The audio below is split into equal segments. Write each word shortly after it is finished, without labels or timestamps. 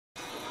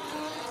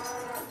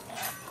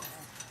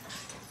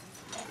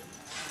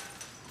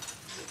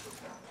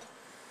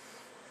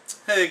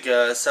Hey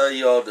guys, how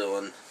y'all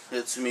doing?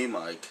 It's me,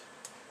 Mike.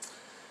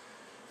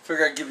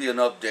 Figure I'd give you an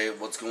update of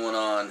what's going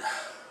on.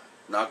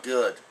 Not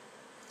good.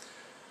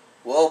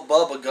 Well,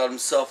 Bubba got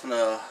himself in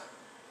a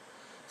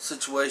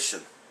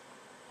situation.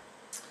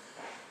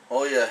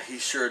 Oh yeah, he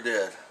sure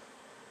did.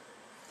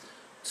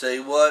 Tell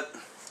you what,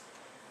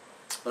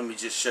 let me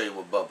just show you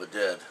what Bubba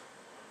did.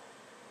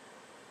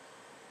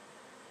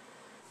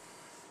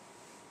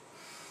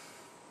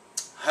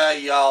 How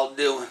y'all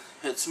doing?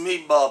 It's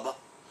me, Bubba.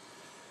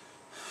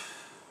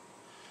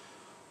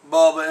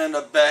 Bubba in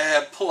a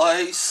bad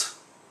place.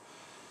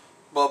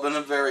 Bubba in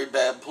a very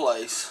bad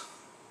place.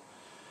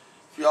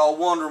 If y'all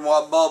wondering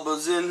why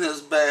Bubba's in this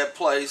bad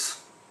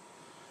place,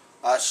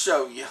 I'll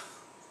show you.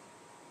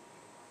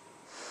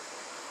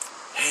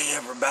 Hey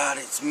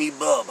everybody, it's me,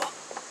 Bubba.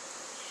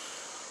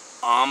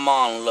 I'm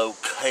on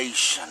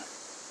location.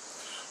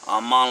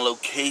 I'm on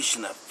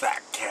location at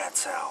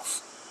Fatkat's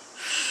house.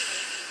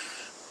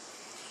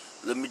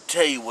 Let me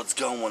tell you what's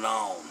going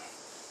on.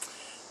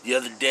 The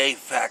other day,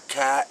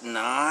 Fatkat and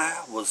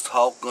I was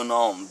talking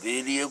on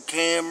video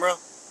camera,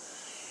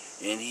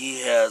 and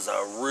he has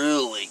a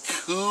really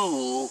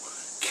cool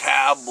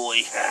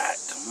cowboy hat.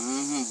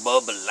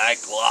 Bubba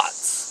like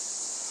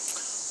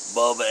lots.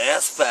 Bubba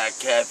asked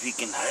Fatkat if he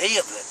can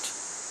have it.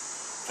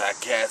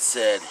 Fatkat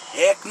said,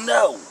 heck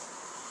no.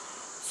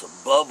 So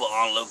Bubba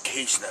on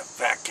location at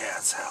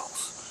Fatkat's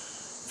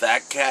house.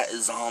 Fatkat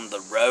is on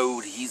the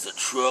road. He's a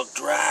truck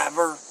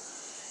driver.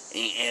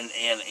 And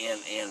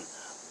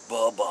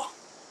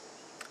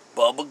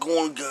Bubba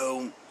gonna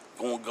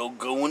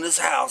go in his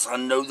house. I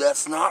know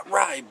that's not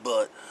right,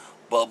 but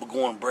Bubba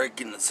gonna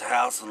break in his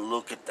house and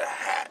look at the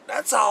hat.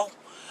 That's all.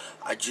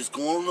 I just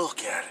gonna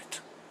look at it.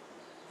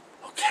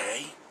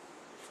 Okay?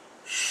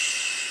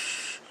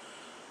 Shh.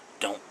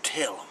 Don't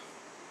tell him.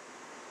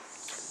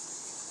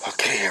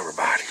 Okay,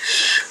 everybody.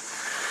 Shh.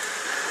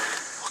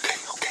 Okay.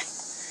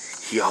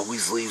 He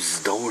always leaves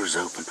his doors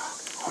open.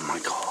 Oh my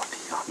God.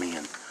 I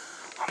mean,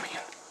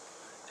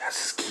 that's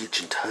his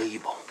kitchen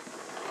table.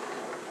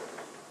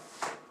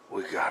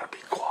 We gotta be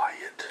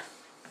quiet.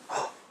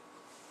 Oh,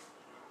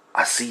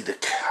 I see the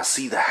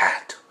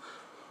hat.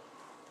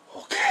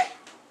 Okay.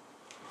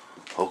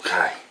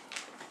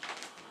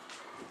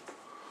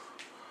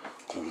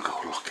 Gonna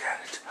go look at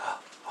it.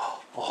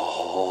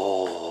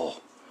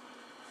 Oh,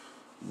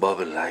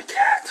 Bubba like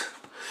hat.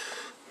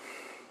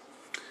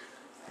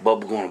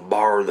 Bubba gonna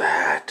borrow the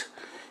hat.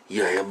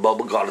 Yeah,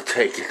 Bubba gotta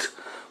take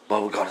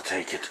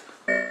it.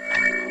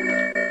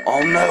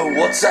 Oh no,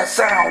 what's that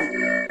sound?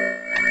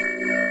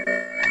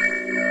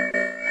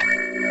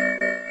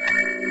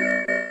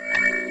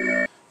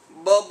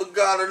 Bubba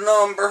got a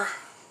number.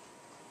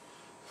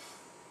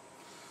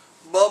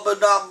 Bubba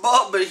not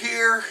Bubba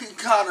here, he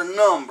got a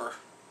number.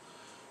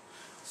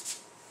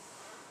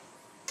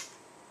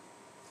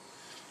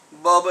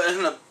 Bubba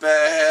in a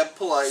bad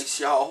place,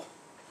 y'all.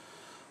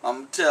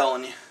 I'm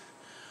telling you.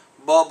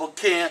 Bubba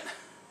can't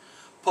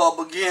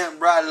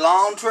ride a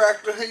lawn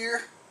tractor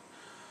here.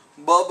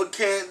 Bubba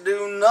can't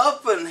do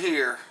nothing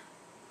here.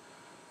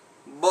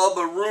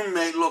 Bubba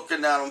roommate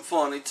looking at him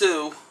funny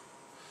too.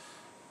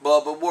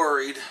 Bubba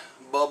worried.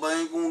 Bubba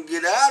ain't gonna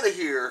get out of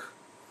here.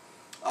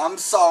 I'm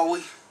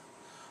sorry.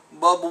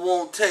 Bubba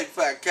won't take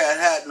Fatkat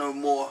hat no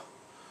more.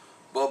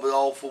 Bubba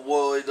awful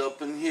worried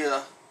up in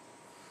here.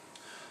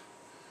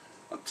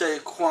 I'll tell you,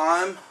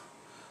 crime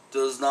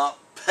does not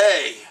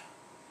pay.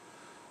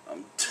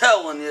 I'm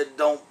telling you, it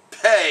don't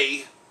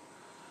pay.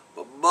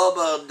 But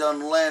Bubba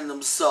done land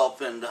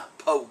himself in the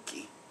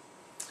pokey.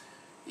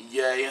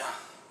 Yeah.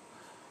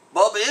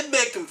 Bubba is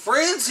making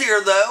friends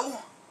here though.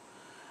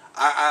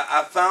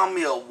 I found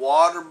me a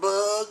water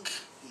bug.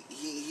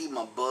 He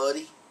my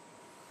buddy.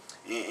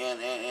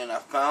 And I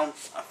found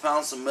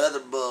some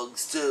other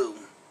bugs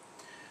too.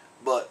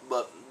 But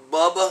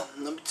Bubba,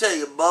 let me tell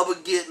you,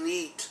 Bubba getting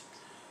eat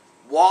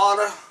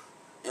water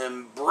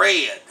and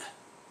bread.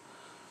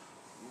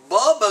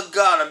 Bubba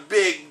got a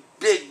big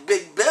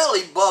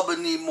belly. Bubba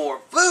need more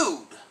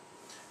food.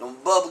 And when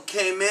Bubba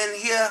came in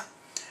here,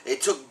 they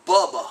took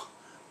Bubba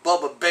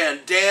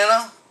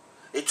bandana.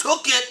 They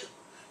took it,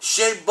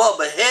 shaved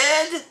Bubba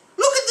head.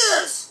 Look at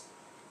this.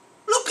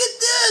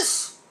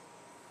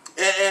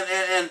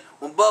 And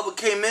when Bubba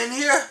came in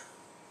here,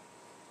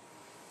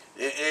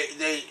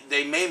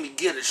 they made me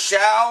get a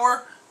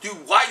shower, do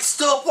white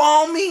stuff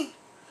on me.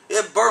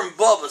 It burned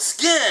Bubba's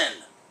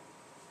skin.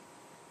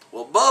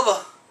 Well,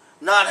 Bubba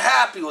not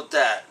happy with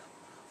that.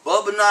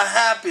 Bubba not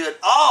happy at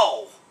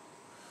all.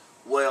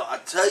 Well, I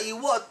tell you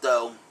what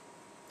though,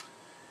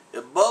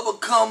 if Bubba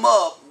come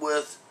up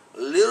with a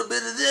little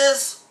bit of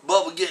this,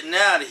 Bubba getting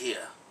out of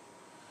here.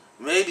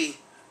 Maybe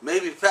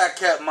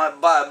Fatkat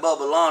might buy a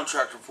Bubba lawn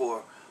tractor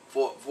for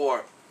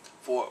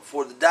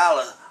the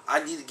dollar.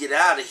 I need to get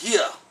out of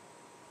here.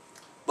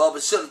 Bubba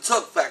should have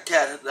took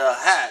Fatkat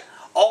hat.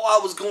 All I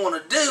was going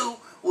to do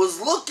was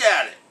look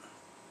at it.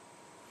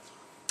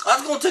 I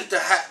was going to take the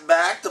hat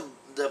back to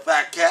the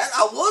Fatkat.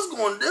 I was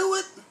going to do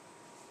it.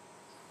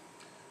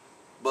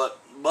 But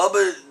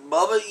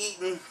Bubba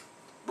eating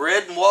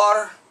bread and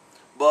water.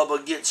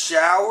 Bubba gets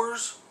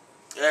showers.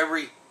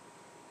 Every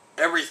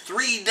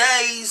 3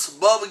 days,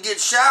 Bubba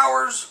gets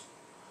showers.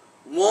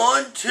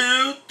 1,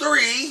 2,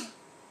 3.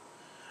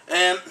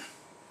 And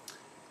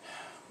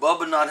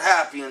Bubba not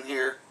happy in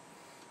here.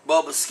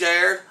 Bubba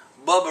scared.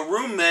 Bubba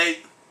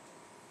roommate,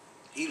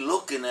 he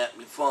looking at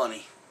me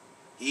funny.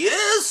 He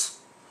is?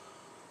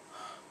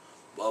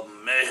 Bubba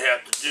may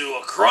have to do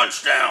a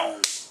crunch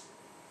down.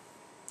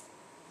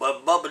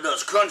 But Bubba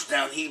does crunch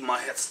down, he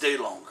might have to stay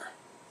longer.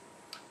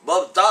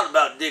 Bubba thought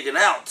about digging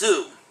out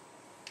too.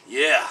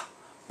 Yeah,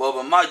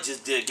 Bubba might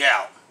just dig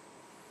out.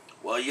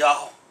 Well,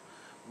 y'all,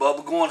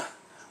 Bubba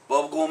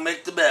gonna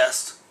make the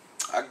best.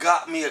 I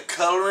got me a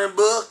coloring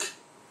book.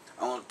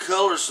 I want to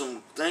color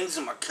some things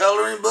in my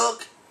coloring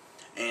book.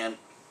 And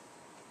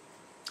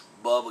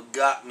Bubba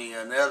got me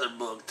another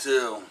book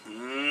too.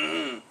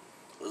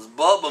 Cause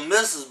Bubba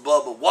misses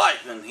Bubba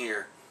wife in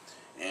here.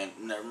 And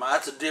never mind,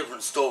 that's a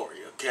different story,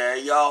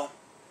 okay, y'all?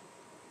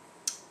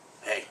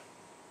 Hey,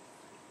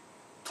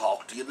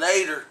 talk to you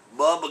later.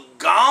 Bubba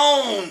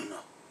gone.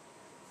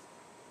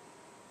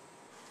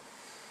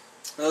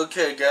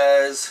 Okay,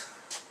 guys.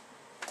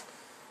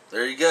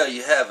 There you go.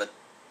 You have it.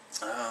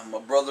 My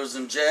brother's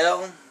in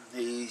jail.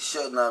 He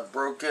shouldn't have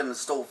broke in and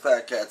stole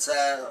Fatkat's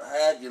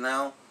hat, you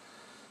know.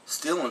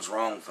 Stealing's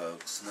wrong,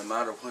 folks, no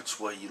matter which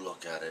way you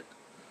look at it.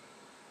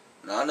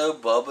 And I know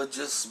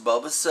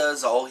Bubba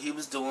says all he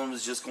was doing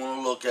was just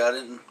going to look at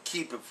it and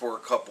keep it for a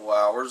couple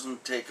hours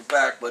and take it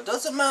back. But it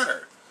doesn't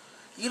matter.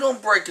 You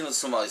don't break into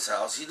somebody's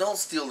house. You don't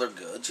steal their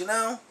goods, you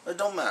know. It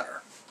don't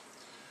matter.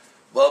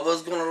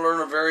 Bubba's going to learn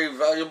a very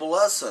valuable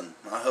lesson.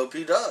 I hope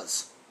he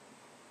does.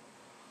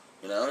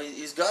 You know,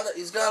 he's got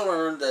to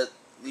learn that,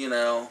 you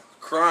know,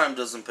 crime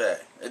doesn't pay.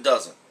 It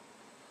doesn't.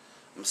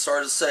 I'm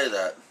sorry to say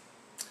that.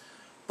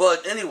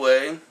 But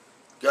anyway,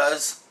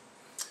 guys,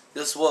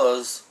 this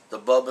was the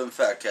Bubba and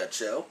Fatkat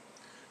Show.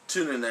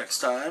 Tune in next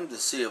time to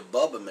see if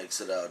Bubba makes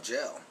it out of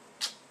jail.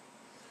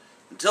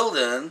 Until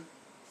then,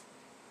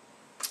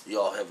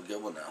 y'all have a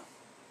good one now.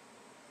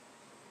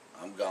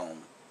 I'm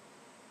gone.